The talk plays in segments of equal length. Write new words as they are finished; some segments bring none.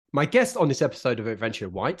My guest on this episode of Adventure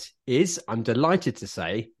White is, I'm delighted to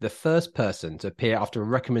say, the first person to appear after a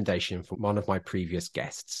recommendation from one of my previous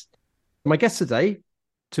guests. My guest today,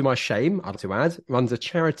 to my shame, I'll have to add, runs a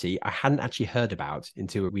charity I hadn't actually heard about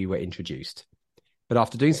until we were introduced. But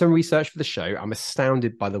after doing some research for the show, I'm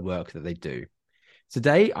astounded by the work that they do.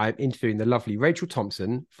 Today, I'm interviewing the lovely Rachel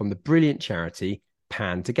Thomson from the brilliant charity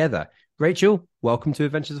Pan Together. Rachel, welcome to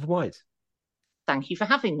Adventures of White. Thank you for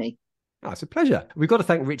having me. Oh, it's a pleasure. We've got to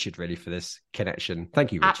thank Richard, really, for this connection.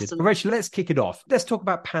 Thank you, Richard. Absolutely. Rachel, let's kick it off. Let's talk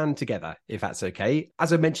about Pan Together, if that's okay.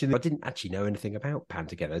 As I mentioned, I didn't actually know anything about Pan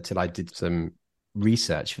Together until I did some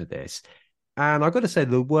research for this. And I've got to say,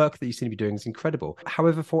 the work that you seem to be doing is incredible.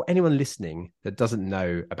 However, for anyone listening that doesn't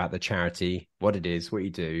know about the charity, what it is, what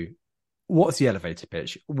you do, what's the elevator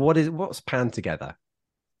pitch? What's Pan Together?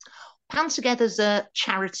 Pan Together's a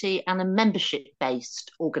charity and a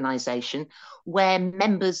membership-based organisation where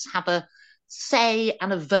members have a say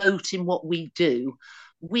and a vote in what we do.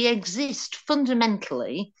 We exist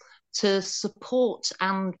fundamentally to support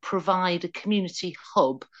and provide a community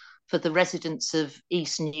hub for the residents of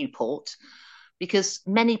East Newport, because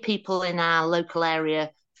many people in our local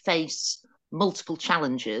area face multiple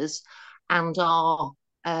challenges and are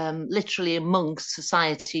literally amongst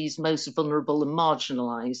society's most vulnerable and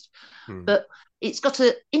marginalised. But it's got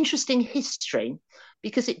an interesting history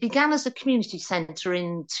because it began as a community centre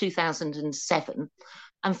in 2007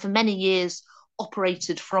 and for many years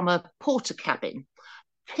operated from a porter cabin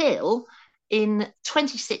till in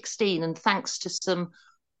 2016, and thanks to some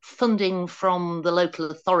funding from the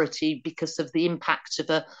local authority because of the impact of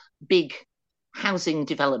a big housing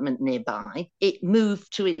development nearby, it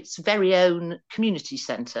moved to its very own community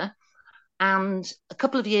centre. And a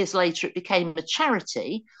couple of years later, it became a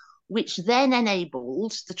charity, which then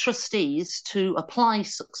enabled the trustees to apply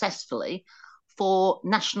successfully for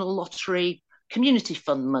National Lottery Community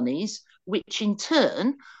Fund monies, which in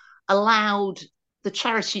turn allowed the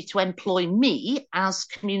charity to employ me as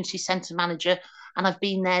community centre manager. And I've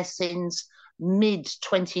been there since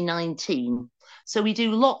mid-2019. So we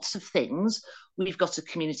do lots of things. We've got a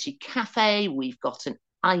community cafe, we've got an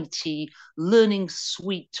IT learning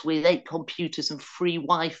suite with 8 computers and free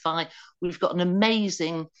Wi-Fi. We've got an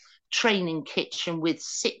amazing training kitchen with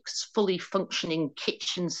 6 fully functioning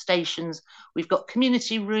kitchen stations. We've got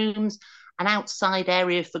community rooms, an outside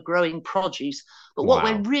area for growing produce. But what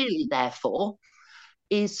we're really there for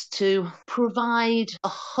is to provide a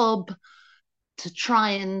hub to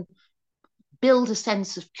try and build a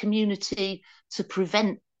sense of community, to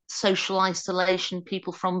prevent social isolation,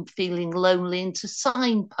 people from feeling lonely, and to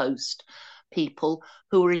signpost people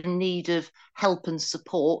who are in need of help and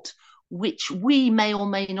support, which we may or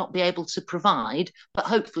may not be able to provide, but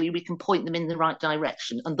hopefully we can point them in the right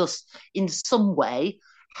direction and thus in some way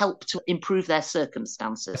help to improve their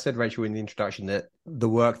circumstances. I said, Rachel, in the introduction that the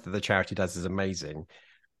work that the charity does is amazing.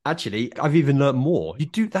 Actually, I've even learned more.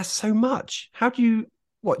 That's so much. How do you,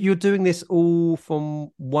 you're doing this all from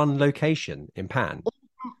one location in Pan?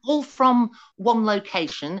 All from one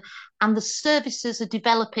location, and the services are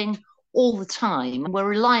developing all the time. We're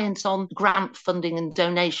reliant on grant funding and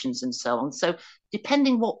donations and so on. So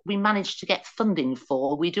depending what we manage to get funding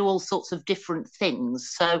for, we do all sorts of different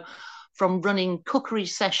things. So from running cookery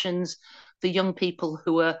sessions for young people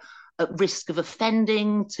who are at risk of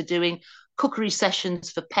offending to doing cookery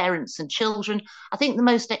sessions for parents and children. I think the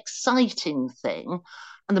most exciting thing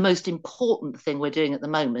and the most important thing we're doing at the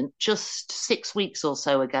moment, just 6 weeks or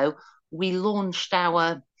so ago, we launched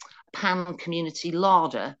our Pan Community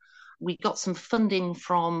Larder. We got some funding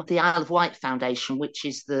from the Isle of Wight Foundation, which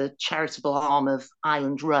is the charitable arm of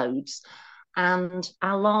Island Roads. And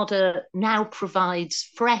our larder now provides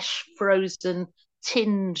fresh, frozen,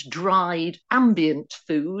 tinned, dried, ambient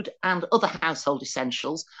food and other household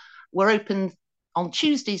essentials. We're open on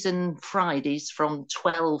Tuesdays and Fridays from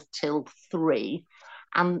 12 till 3.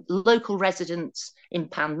 And local residents in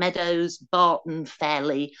Pan Meadows, Barton,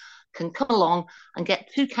 Fairley can come along and get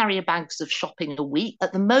 2 carrier bags of shopping a week.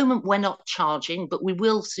 At the moment, we're not charging, but we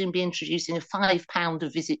will soon be introducing a £5 a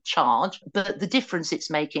visit charge. But the difference it's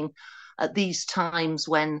making at these times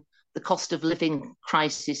when the cost of living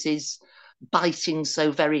crisis is biting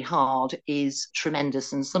so very hard is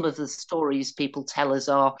tremendous. And some of the stories people tell us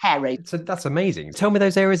are hair-raising. So that's amazing. Tell me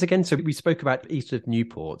those areas again. So we spoke about east of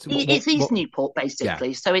Newport. It's East Newport, basically.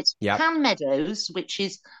 Yeah. So it's Pan Meadows, which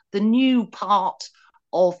is the new part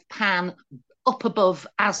of Pan up above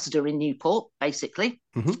Asda in Newport, basically.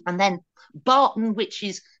 Mm-hmm. And then Barton, which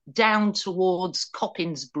is down towards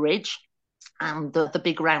Coppins Bridge and the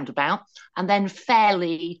big roundabout. And then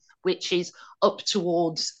Fairley, which is up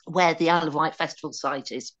towards where the Isle of Wight Festival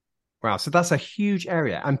site is. Wow. So that's a huge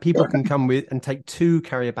area. And people can come with and take 2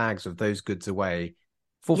 carrier bags of those goods away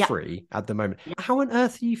for Yeah. free at the moment. How on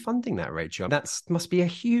earth are you funding that, Rachel? That must be a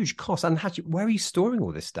huge cost. And where are you storing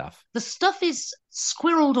all this stuff? The stuff is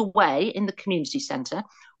squirreled away in the community centre.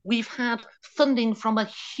 We've had funding from a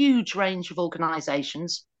huge range of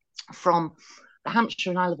organisations, from the Hampshire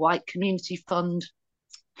and Isle of Wight Community Fund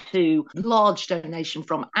to large donation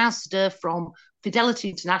from ASDA, from Fidelity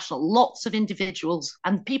International, lots of individuals,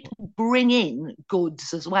 and people bring in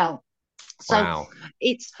goods as well. So Wow.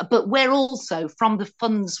 but we're also, from the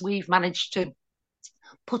funds we've managed to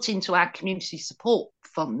put into our community support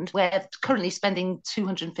fund, we're currently spending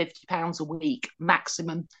 £250 a week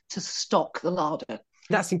maximum to stock the larder.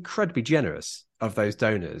 That's incredibly generous of those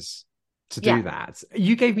donors to do Yeah. that.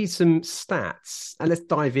 You gave me some stats, and let's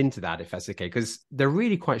dive into that if that's okay, because they're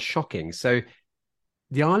really quite shocking. So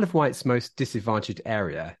the Isle of Wight's most disadvantaged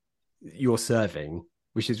area you're serving,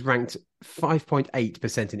 which is ranked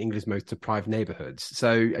 5.8% in England's most deprived neighbourhoods.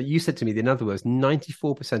 So you said to me, in other words,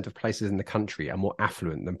 94% of places in the country are more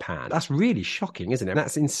affluent than Pan. That's really shocking, isn't it?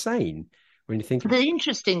 That's insane when you think. The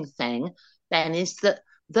interesting thing, then, is that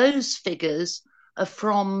those figures are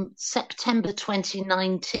from September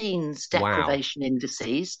 2019's Wow. deprivation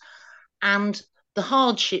indices, and the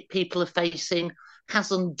hardship people are facing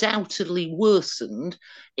has undoubtedly worsened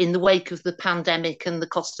in the wake of the pandemic and the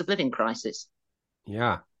cost of living crisis.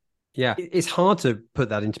 Yeah. Yeah. It's hard to put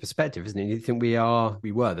that into perspective, isn't it? You think we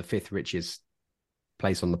were the 5th richest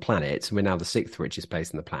place on the planet. We're now the 6th richest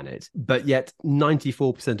place on the planet. But yet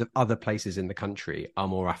 94% of other places in the country are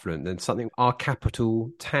more affluent than something, our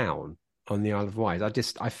capital town on the Isle of Wight.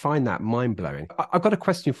 I find that mind-blowing. I've got a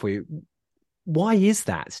question for you. Why is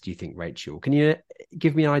that, do you think, Rachel? Can you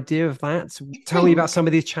give me an idea of that? Tell me about some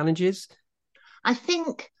of these challenges. I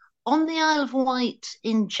think on the Isle of Wight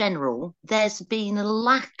in general, there's been a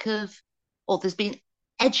lack of, or there's been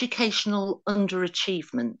educational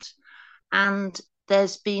underachievement, and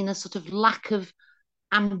there's been a sort of lack of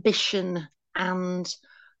ambition and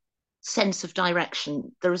sense of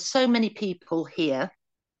direction. There are so many people here,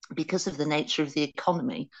 because of the nature of the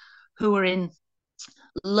economy, who are in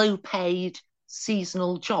low paid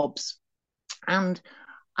seasonal jobs. And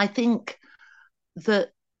I think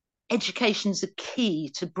that education is a key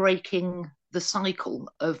to breaking the cycle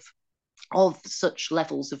of such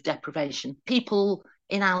levels of deprivation. People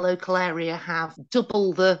in our local area have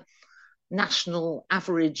double the national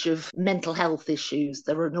average of mental health issues.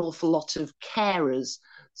 There are an awful lot of carers.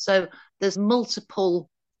 So there's multiple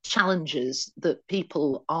challenges that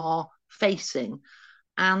people are facing.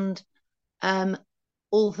 And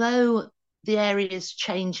although the area is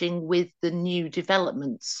changing with the new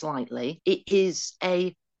developments slightly, it is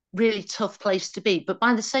a really tough place to be. But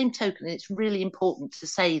by the same token, it's really important to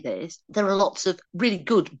say this, there are lots of really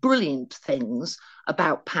good, brilliant things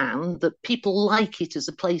about Pan, that people like it as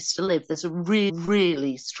a place to live. There's a really,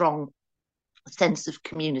 really strong sense of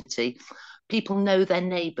community. People know their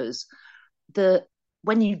neighbours.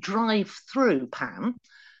 When you drive through Pan,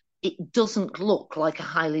 it doesn't look like a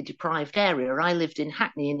highly deprived area. I lived in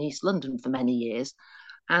Hackney in East London for many years,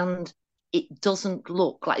 and it doesn't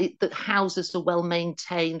look like it. The houses are well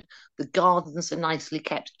maintained, the gardens are nicely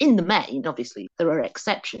kept. In the main, obviously, there are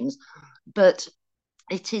exceptions, but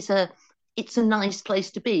it's a nice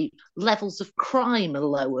place to be. Levels of crime are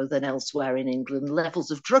lower than elsewhere in England.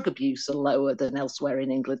 Levels of drug abuse are lower than elsewhere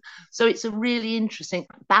in England. So it's a really interesting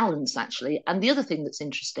balance, actually. And the other thing that's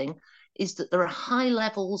interesting is that there are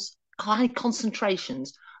high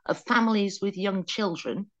concentrations of families with young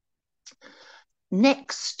children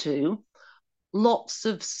next to lots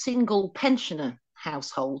of single pensioner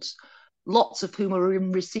households, lots of whom are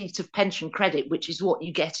in receipt of pension credit, which is what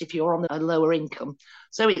you get if you're on a lower income.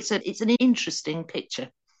 So it's an interesting picture.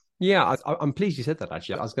 Yeah, I'm pleased you said that,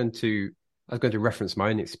 actually. I was going to reference my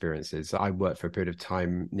own experiences. I worked for a period of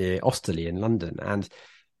time near Osterley in London, and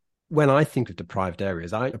when I think of deprived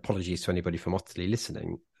areas, apologies to anybody from Osterley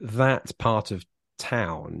listening, that part of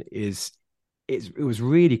town it was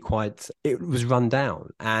really it was run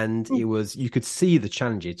down, and you could see the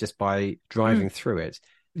challenges just by driving through it.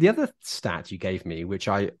 The other stat you gave me, which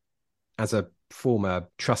I, as a former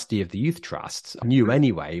trustee of the Youth Trust, knew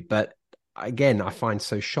anyway, but again, I find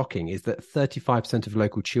so shocking, is that 35% of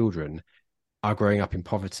local children are growing up in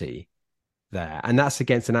poverty there. And that's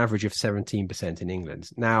against an average of 17% in England.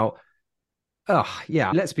 Now,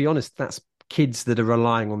 let's be honest, that's kids that are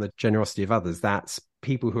relying on the generosity of others. That's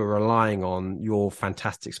people who are relying on your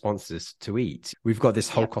fantastic sponsors to eat. We've got this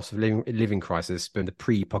whole cost of living crisis. In the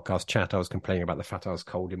pre-podcast chat, I was complaining about the fact I was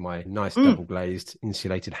cold in my nice double glazed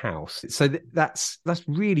insulated house. So that's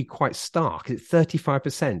really quite stark. It's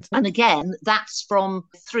 35%. And again, that's from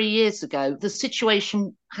 3 years ago. The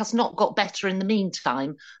situation has not got better in the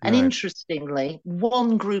meantime. And interestingly,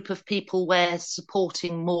 one group of people we're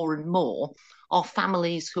supporting more and more are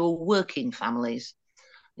families who are working families.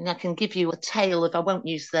 And I can give you a tale of, I won't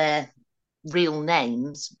use their real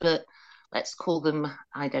names, but let's call them,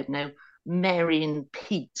 I don't know, Mary and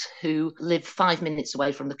Pete, who live 5 minutes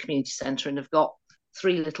away from the community centre and have got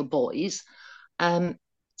 3 little boys.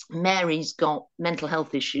 Mary's got mental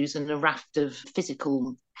health issues and a raft of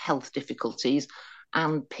physical health difficulties,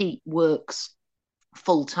 and Pete works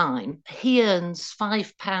full time. He earns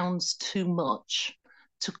 £5 too much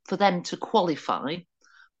for them to qualify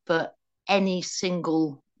for any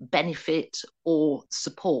single benefit or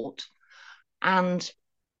support. And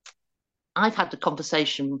I've had the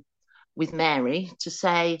conversation with Mary to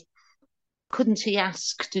say, couldn't he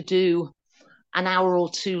ask to do an hour or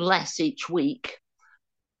 2 less each week?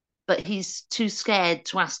 But he's too scared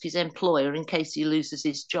to ask his employer in case he loses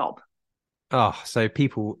his job. Oh, so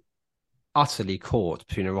people utterly caught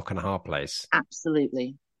between a rock and a hard place.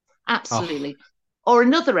 Absolutely. Absolutely. Oh. Or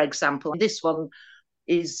another example, this one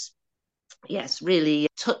is, yes, really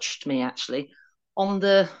touched me actually. On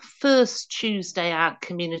the first Tuesday our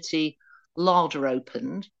community larder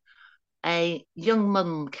opened, a young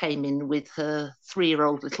mum came in with her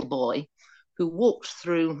 3-year-old little boy who walked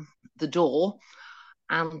through the door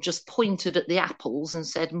and just pointed at the apples and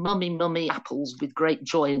said, "Mummy, mummy, apples," with great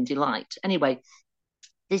joy and delight. Anyway,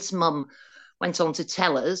 this mum went on to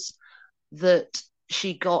tell us that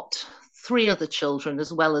she got 3 other children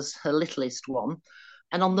as well as her littlest one.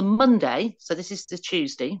 And on the Monday, so this is the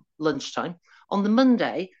Tuesday, lunchtime, on the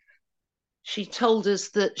Monday, she told us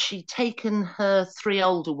that she'd taken her 3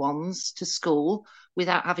 older ones to school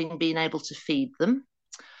without having been able to feed them.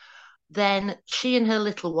 Then she and her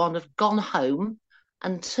little one have gone home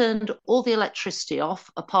and turned all the electricity off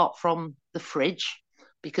apart from the fridge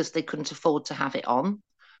because they couldn't afford to have it on.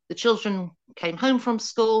 The children came home from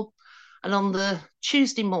school, and on the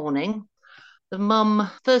Tuesday morning, the mum,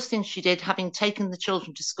 first thing she did, having taken the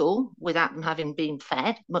children to school without them having been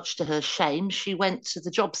fed, much to her shame, she went to the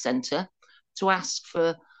job centre to ask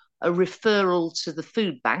for a referral to the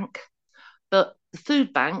food bank, but the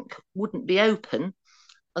food bank wouldn't be open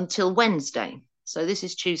until Wednesday. So this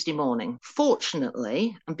is Tuesday morning.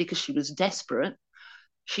 Fortunately, and because she was desperate,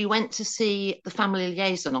 she went to see the family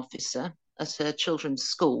liaison officer at her children's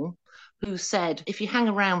school, who said, if you hang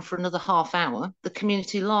around for another half hour, the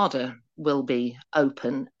community larder will be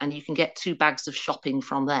open and you can get 2 bags of shopping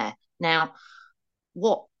from there. Now,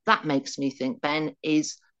 what that makes me think, Ben,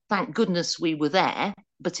 is thank goodness we were there,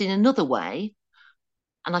 but in another way,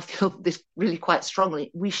 and I feel this really quite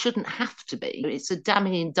strongly, we shouldn't have to be. It's a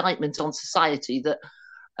damning indictment on society that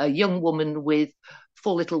a young woman with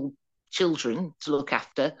 4 little children to look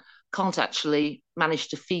after can't actually manage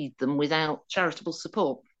to feed them without charitable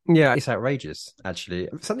support. Yeah, it's outrageous, actually.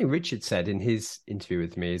 Something Richard said in his interview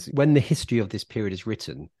with me is when the history of this period is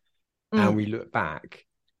written and we look back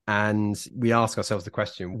and we ask ourselves the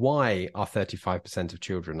question, why are 35% of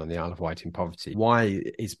children on the Isle of Wight in poverty? Why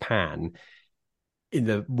is Pan in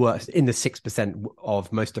the 6%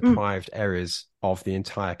 of most deprived areas of the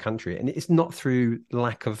entire country? And it's not through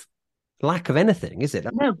lack of anything, is it?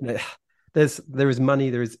 No. There is money,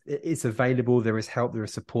 it's available, there is help, there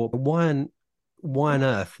is support. But why on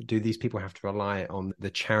earth do these people have to rely on the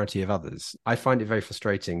charity of others? I find it very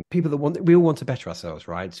frustrating. We all want to better ourselves,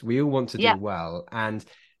 right? We all want to do well. And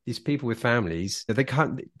these people with families, they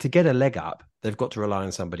can't, to get a leg up, they've got to rely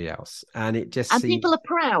on somebody else. And it just seems... people are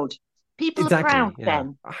proud. People exactly, are proud, yeah.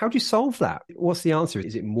 Ben. How do you solve that? What's the answer?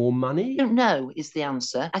 Is it more money? I don't know is the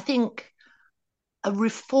answer. I think a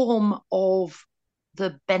reform of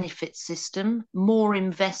the benefit system, more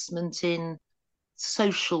investment in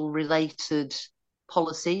social related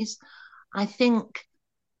policies. I think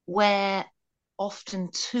we're often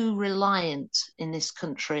too reliant in this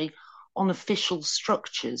country on official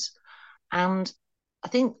structures. And I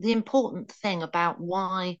think the important thing about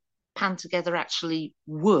why Pan Together actually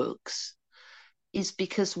works is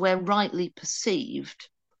because we're rightly perceived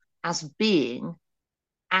as being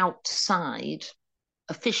outside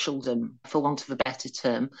officialdom, for want of a better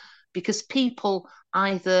term, because people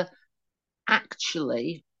either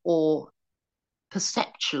actually or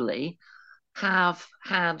perceptually have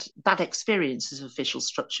had bad experiences of official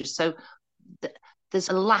structures. So there's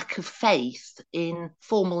a lack of faith in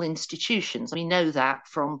formal institutions. We know that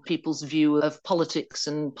from people's view of politics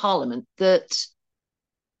and parliament, that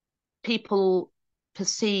people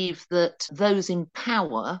perceive that those in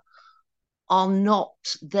power are not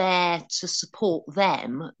there to support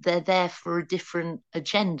them. They're there for a different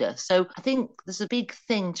agenda. So I think there's a big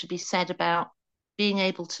thing to be said about being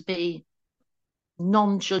able to be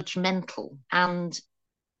non-judgmental and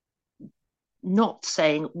not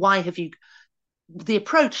saying, why have you... The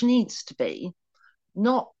approach needs to be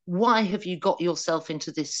not why have you got yourself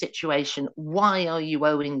into this situation? Why are you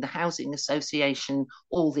owing the housing association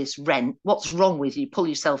all this rent? What's wrong with you? Pull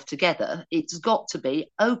yourself together. It's got to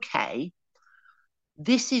be, okay,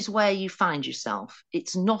 this is where you find yourself.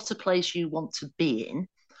 It's not a place you want to be in.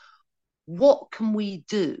 What can we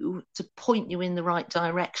do to point you in the right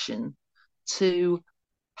direction to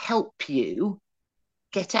help you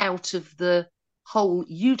get out of the hole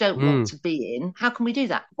you don't want to be in? How can we do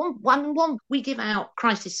that? One, we give out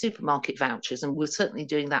crisis supermarket vouchers, and we're certainly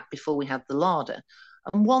doing that before we had the larder.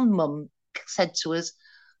 And one mum said to us,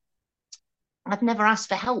 I've never asked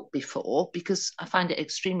for help before because I find it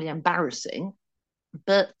extremely embarrassing,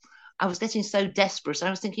 but I was getting so desperate. I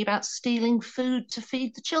was thinking about stealing food to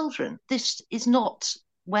feed the children. This is not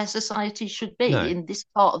where society should be in this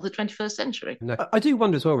part of the 21st century. No, I do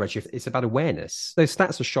wonder as well, Rachel, if it's about awareness. Those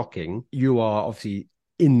stats are shocking. You are obviously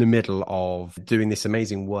in the middle of doing this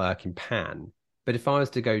amazing work in Pan. But if I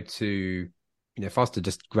was to go to, if I was to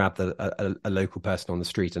just grab a local person on the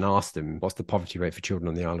street and ask them what's the poverty rate for children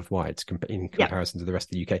on the Isle of Wight in comparison to the rest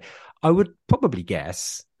of the UK, I would probably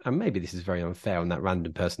guess, and maybe this is very unfair on that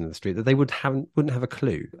random person in the street, that they wouldn't have a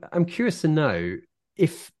clue. I'm curious to know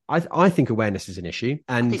if I think awareness is an issue,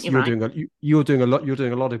 and you're doing a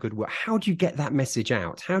lot of good work. How do you get that message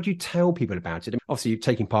out? How do you tell people about it? Obviously, you're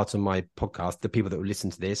taking part on my podcast. The people that will listen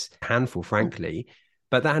to this, a handful, frankly,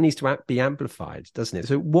 but that needs to be amplified, doesn't it?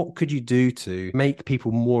 So, what could you do to make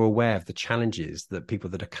people more aware of the challenges that people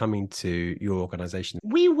that are coming to your organisation?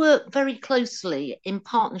 We work very closely in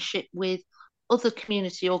partnership with other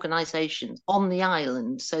community organisations on the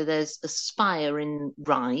island. So there's Aspire in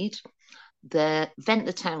Ryde. The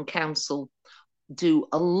Ventnor Town Council do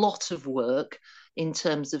a lot of work in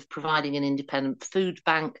terms of providing an independent food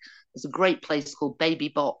bank. There's a great place called Baby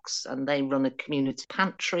Box, and they run a community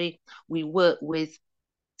pantry. We work with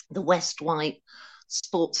the West White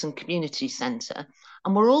Sports and Community Centre,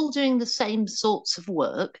 and we're all doing the same sorts of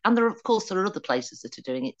work. And there are other places that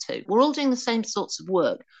are doing it too. We're all doing the same sorts of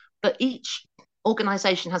work, but each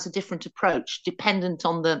organisation has a different approach dependent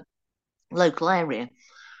on the local area.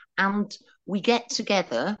 And we get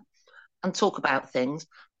together and talk about things.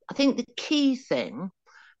 I think the key thing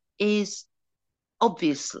is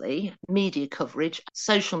obviously media coverage.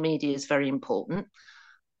 Social media is very important.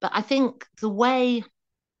 But I think the way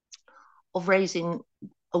of raising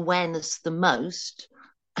awareness the most,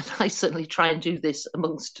 and I certainly try and do this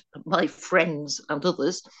amongst my friends and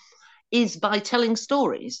others, is by telling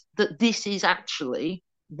stories that this is actually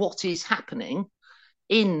what is happening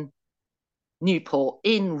in Newport,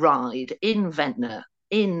 in Ryde, in Ventnor,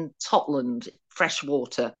 in Totland,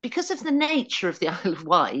 Freshwater. Because of the nature of the Isle of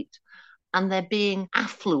Wight and there being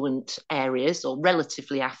affluent areas or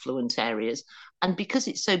relatively affluent areas, and because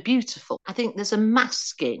it's so beautiful, I think there's a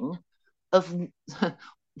masking of,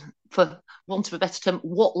 for want of a better term,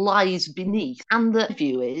 what lies beneath. And the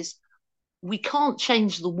view is we can't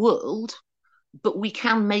change the world, but we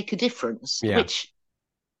can make a difference, which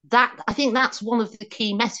I think that's one of the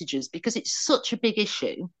key messages, because it's such a big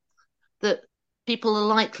issue that people are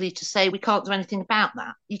likely to say we can't do anything about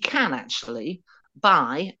that. You can actually,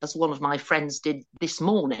 by, as one of my friends did this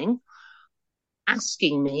morning,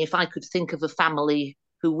 asking me if I could think of a family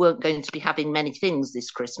who weren't going to be having many things this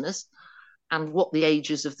Christmas and what the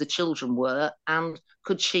ages of the children were, and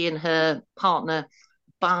could she and her partner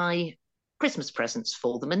buy Christmas presents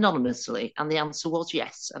for them anonymously. And the answer was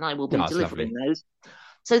yes, and I will be delivering those.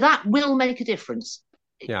 So that will make a difference.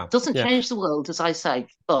 It doesn't change the world, as I say,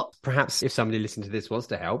 but perhaps if somebody listening to this wants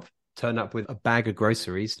to help, turn up with a bag of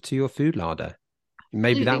groceries to your food larder.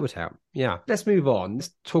 Maybe that would help. Yeah. Let's move on.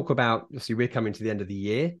 Let's talk about, obviously, we're coming to the end of the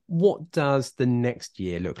year. What does the next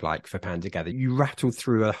year look like for Pan Together? You rattled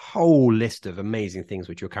through a whole list of amazing things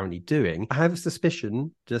which you're currently doing. I have a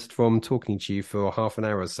suspicion, just from talking to you for half an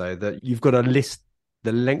hour or so, that you've got a list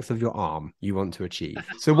the length of your arm you want to achieve.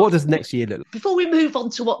 So what does next year look like? Before we move on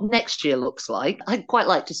to what next year looks like, I'd quite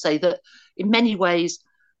like to say that in many ways,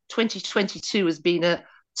 2022 has been a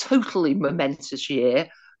totally momentous year.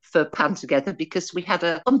 for Pan Together because we had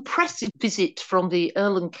an unprecedented visit from the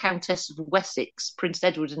Earl and Countess of Wessex, Prince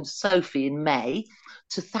Edward and Sophie in May,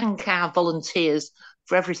 to thank our volunteers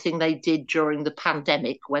for everything they did during the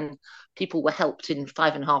pandemic when people were helped in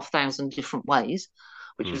 5,500 different ways,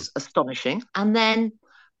 which was astonishing. And then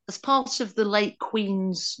as part of the late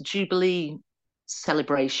Queen's Jubilee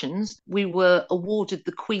celebrations, we were awarded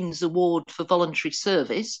the Queen's Award for Voluntary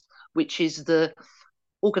Service, which is the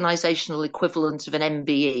organisational equivalent of an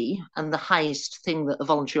MBE and the highest thing that a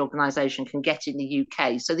voluntary organisation can get in the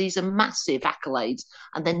UK. So these are massive accolades,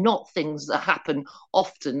 and they're not things that happen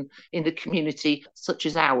often in a community such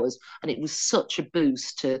as ours. And it was such a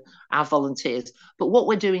boost to our volunteers. But what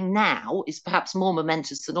we're doing now is perhaps more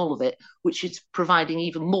momentous than all of it, which is providing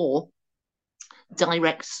even more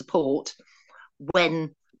direct support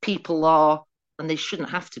when people are, and they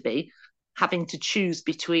shouldn't have to be, having to choose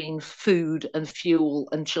between food and fuel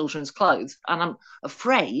and children's clothes. And I'm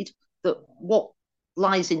afraid that what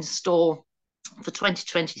lies in store for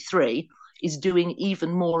 2023 is doing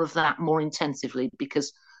even more of that more intensively,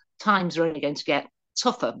 because times are only going to get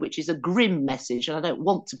tougher, which is a grim message. And I don't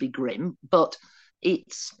want to be grim, but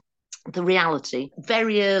it's the reality.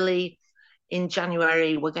 Very early in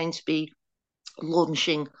January, we're going to be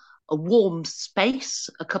launching a warm space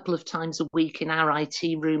a couple of times a week in our IT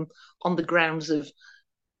room on the grounds of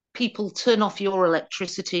people turn off your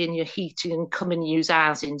electricity and your heating and come and use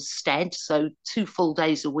ours instead. So 2 full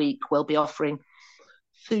days a week, we'll be offering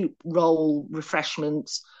food, roll,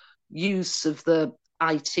 refreshments, use of the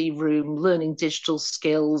IT room, learning digital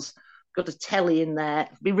skills, got a telly in there.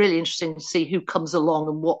 It'll be really interesting to see who comes along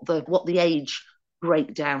and what the age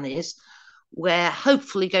breakdown is. We're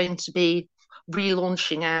hopefully going to be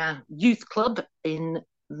relaunching our youth club in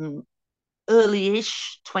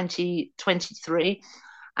early-ish 2023.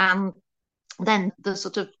 And then the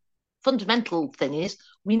sort of fundamental thing is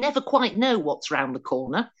we never quite know what's around the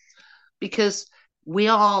corner, because we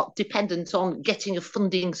are dependent on getting a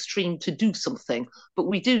funding stream to do something. But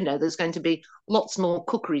we do know there's going to be lots more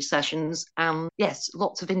cookery sessions and, yes,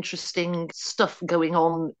 lots of interesting stuff going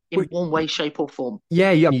on in one way, shape or form.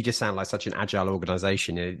 Yeah, you just sound like such an agile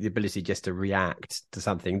organisation, the ability just to react to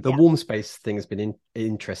something. The warm space thing has been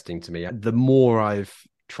interesting to me. The more I've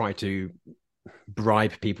tried to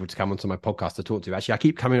bribe people to come onto my podcast to talk to, actually I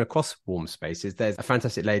keep coming across warm spaces. There's a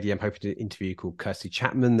fantastic lady I'm hoping to interview called Kirsty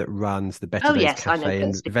Chapman that runs the Better Days Cafe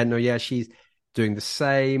in Ventnor. Yeah, she's doing the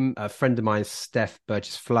same. A friend of mine, Steph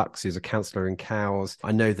Burgess Flux, who's a counsellor in Cowes.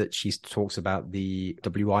 I know that she talks about the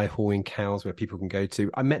WI Hall in Cowes where people can go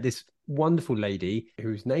to. I met this wonderful lady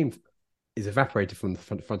whose name is evaporated from the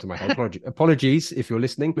front of my head. Apologies if you're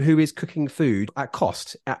listening, who is cooking food at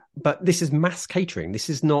cost. But this is mass catering. This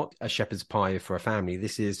is not a shepherd's pie for a family.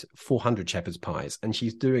 This is 400 shepherd's pies. And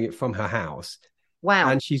she's doing it from her house. Wow.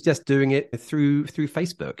 And she's just doing it through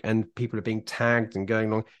Facebook, and people are being tagged and going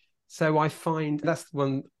along. So I find that's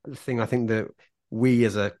one thing I think that we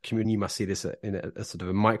as a community, you must see this in a sort of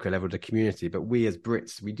a micro level of the community, but we as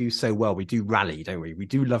Brits, we do so well. We do rally, don't we? We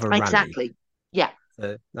do love a rally. Exactly. Yeah.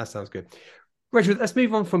 That sounds good. Rachel, let's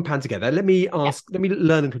move on from Pan Together. Let me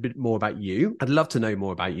learn a little bit more about you. I'd love to know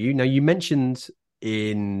more about you. Now, you mentioned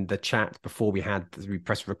in the chat before we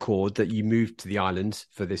pressed record that you moved to the island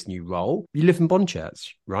for this new role. You live in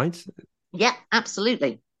Bonchurch, right? Yeah,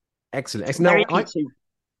 absolutely. Excellent. Very now,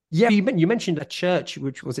 yeah, you mentioned a church,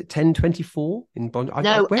 which was it 1024 in Bond?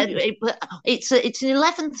 No, it's an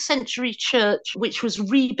 11th century church which was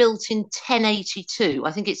rebuilt in 1082.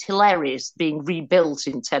 I think it's hilarious being rebuilt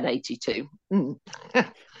in 1082.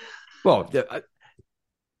 Well,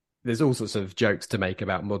 there's all sorts of jokes to make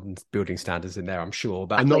about modern building standards in there, I'm sure,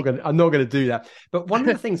 but I'm not going to do that. But one of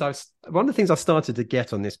the things I've started to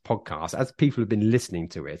get on this podcast, as people have been listening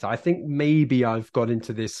to it, I think maybe I've got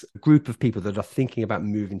into this group of people that are thinking about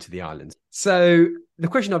moving to the islands. So the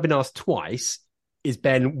question I've been asked twice is,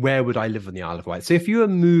 Ben, where would I live on the Isle of Wight? So if you were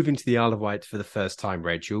moving to the Isle of Wight for the first time,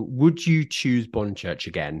 Rachel, would you choose Bonchurch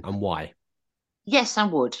again, and why? Yes, I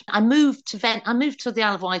would. I moved to the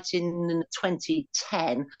Isle of Wight in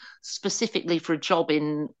 2010, specifically for a job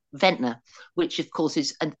in Ventnor, which of course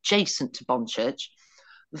is adjacent to Bonchurch.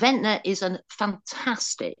 Ventnor is a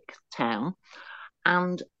fantastic town,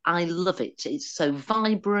 and I love it. It's so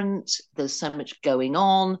vibrant. There's so much going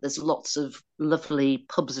on. There's lots of lovely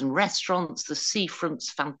pubs and restaurants. The seafront's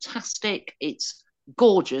fantastic. It's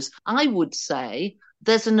gorgeous. I would say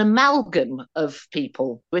there's an amalgam of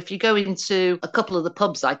people. If you go into a couple of the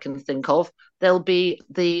pubs I can think of, there'll be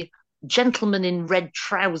the gentlemen in red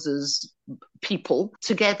trousers people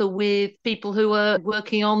together with people who are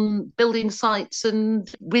working on building sites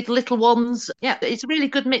and with little ones. Yeah, it's a really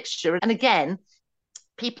good mixture. And again,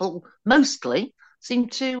 people mostly seem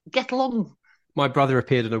to get along. My brother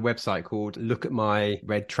appeared on a website called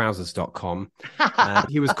lookatmyredtrousers.com.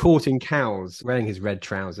 He was courting cows wearing his red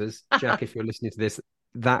trousers. Jack, if you're listening to this,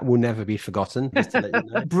 that will never be forgotten, just to let you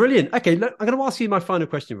know. Brilliant. Okay, look, I'm going to ask you my final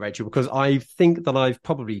question, Rachel, because I think that I've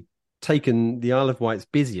probably taken the Isle of Wight's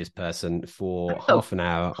busiest person for half an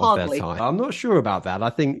hour of their time. I'm not sure about that. I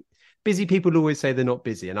think busy people always say they're not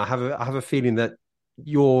busy, and I have a feeling that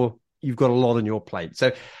you've got a lot on your plate. So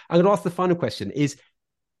I'm going to ask the final question is,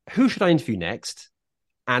 who should I interview next,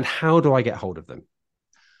 and how do I get hold of them?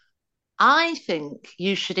 I think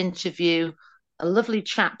you should interview a lovely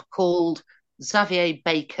chap called Xavier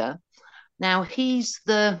Baker. Now, he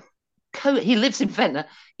lives in Ventnor.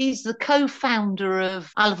 He's the co-founder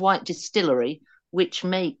of Isle of Wight Distillery, which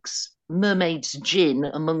makes Mermaid's Gin,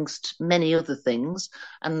 amongst many other things,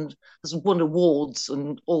 and has won awards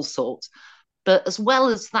and all sorts. But as well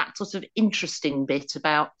as that sort of interesting bit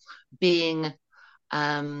about being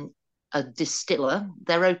a distiller,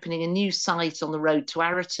 they're opening a new site on the road to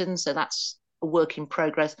Arreton, so that's a work in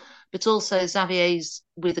progress. But also Xavier's,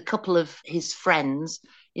 with a couple of his friends,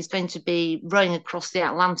 is going to be rowing across the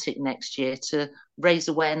Atlantic next year to raise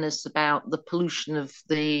awareness about the pollution of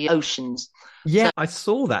the oceans. Yeah, so, I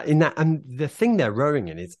saw that in that, and the thing they're rowing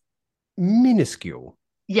in is minuscule.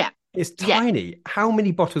 Yeah. It's tiny. Yeah. How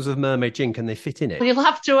many bottles of mermaid gin can they fit in it? Well, you'll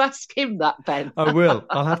have to ask him that, Ben. I will.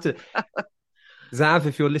 I'll have to. Zav,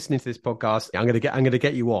 if you're listening to this podcast, I'm going to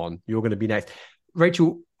get you on. You're going to be next.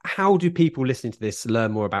 Rachel, how do people listening to this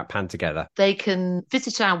learn more about Pan Together? They can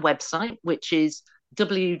visit our website, which is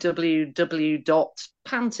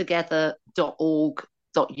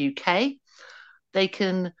www.pantogether.org.uk. They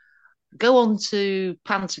can go on to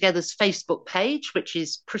Pan Together's Facebook page, which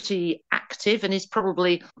is pretty active and is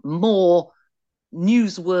probably more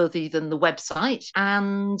newsworthy than the website.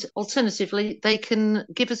 And alternatively, they can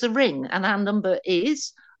give us a ring, and our number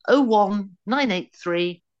is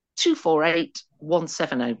 01983 248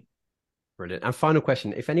 170. Brilliant. And final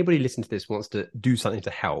question, if anybody listening to this wants to do something to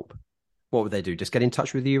help, what would they do? Just get in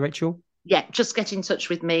touch with you, Rachel? Yeah, just get in touch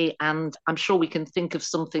with me, and I'm sure we can think of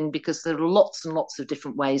something, because there are lots and lots of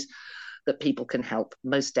different ways that people can help,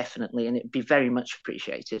 most definitely, and it'd be very much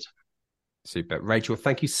appreciated. Super. Rachel,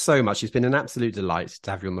 thank you so much. It's been an absolute delight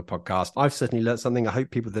to have you on the podcast. I've certainly learned something. I hope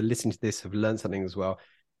people that are listening to this have learned something as well.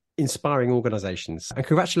 Inspiring organisations. And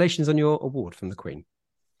congratulations on your award from the Queen.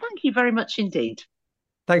 Thank you very much indeed.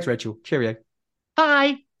 Thanks, Rachel. Cheerio.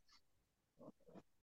 Bye.